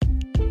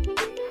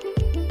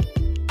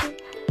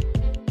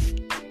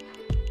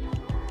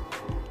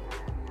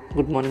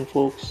Good morning,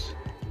 folks.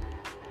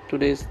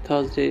 Today is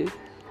Thursday,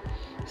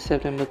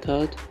 September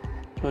 3rd,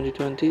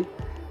 2020.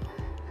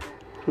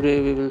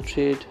 Today we will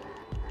trade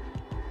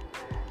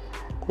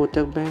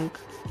Kotak Bank,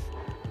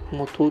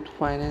 Muthoot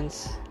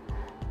Finance,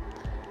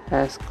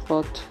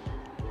 Ascot,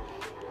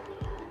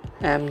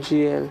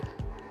 MGL,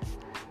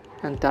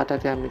 and Tata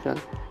Chemical.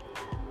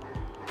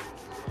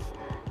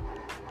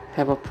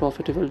 Have a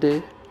profitable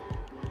day.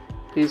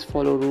 Please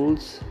follow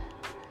rules.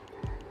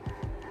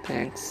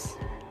 Thanks.